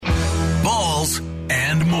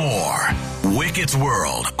and more. Wicked's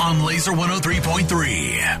World on Laser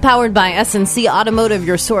 103.3. Powered by S&C Automotive,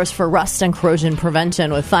 your source for rust and corrosion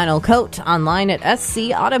prevention with Final Coat. Online at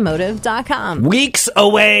scautomotive.com. Weeks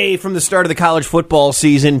away from the start of the college football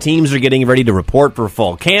season, teams are getting ready to report for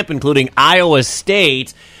fall camp, including Iowa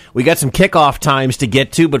State. We got some kickoff times to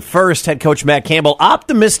get to, but first, head coach Matt Campbell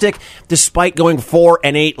optimistic despite going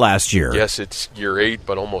 4-8 last year. Yes, it's year 8,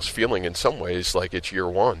 but almost feeling in some ways like it's year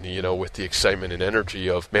 1, with the excitement and energy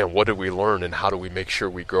of, man, what did we learn and how do we make sure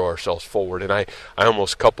we grow ourselves forward? And I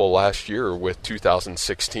almost couple last year with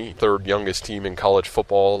 2016, third youngest team in college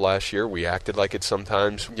football last year. We acted like it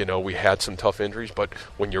sometimes. We had some tough injuries, but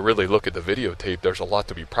when you really look at the videotape, there's a lot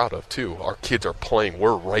to be proud of, too. Our kids are playing.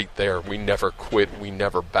 We're right there. We never quit. We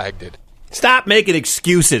never backed it. Stop making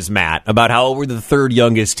excuses, Matt, about how we're the third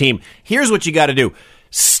youngest team. Here's what you got to do.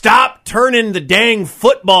 Stop turning the dang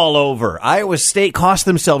football over. Iowa State cost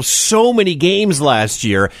themselves so many games last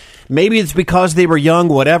year. Maybe it's because they were young,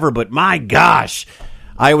 whatever, but my gosh.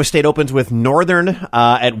 Iowa State opens with Northern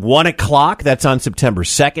at 1 o'clock. That's on September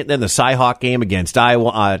 2nd. Then the Cyhawk game against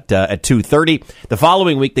Iowa at 2:30. The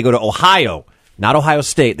following week, they go to Ohio. Not Ohio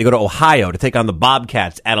State. They go to Ohio to take on the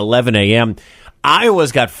Bobcats at 11 a.m.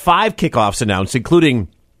 Iowa's got 5 kickoffs announced, including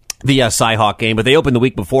the Cyhawk game, but they opened the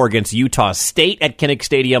week before against Utah State at Kinnick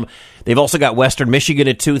Stadium. They've also got Western Michigan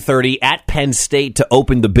at 2:30 at Penn State to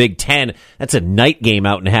open the Big Ten. That's a night game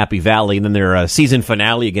out in Happy Valley. And then their season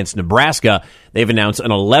finale against Nebraska, they've announced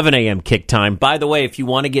an 11 a.m. kick time. By the way, if you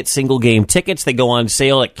want to get single game tickets, they go on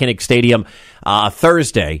sale at Kinnick Stadium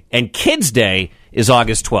Thursday. And Kids Day is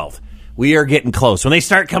August 12th. We are getting close. When they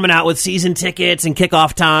start coming out with season tickets and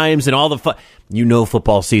kickoff times and all the fun,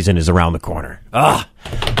 football season is around the corner. Ugh.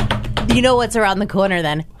 You know what's around the corner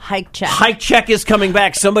then? Hike Check. Hike Check is coming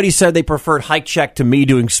back. Somebody said they preferred Hike Check to me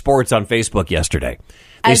doing sports on Facebook yesterday.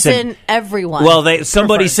 They said everyone. Well,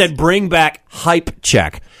 somebody said bring back Hype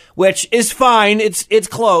Check, which is fine. It's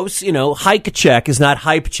close. Hike Check is not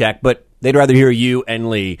Hype Check, but they'd rather hear you and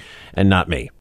Lee and not me.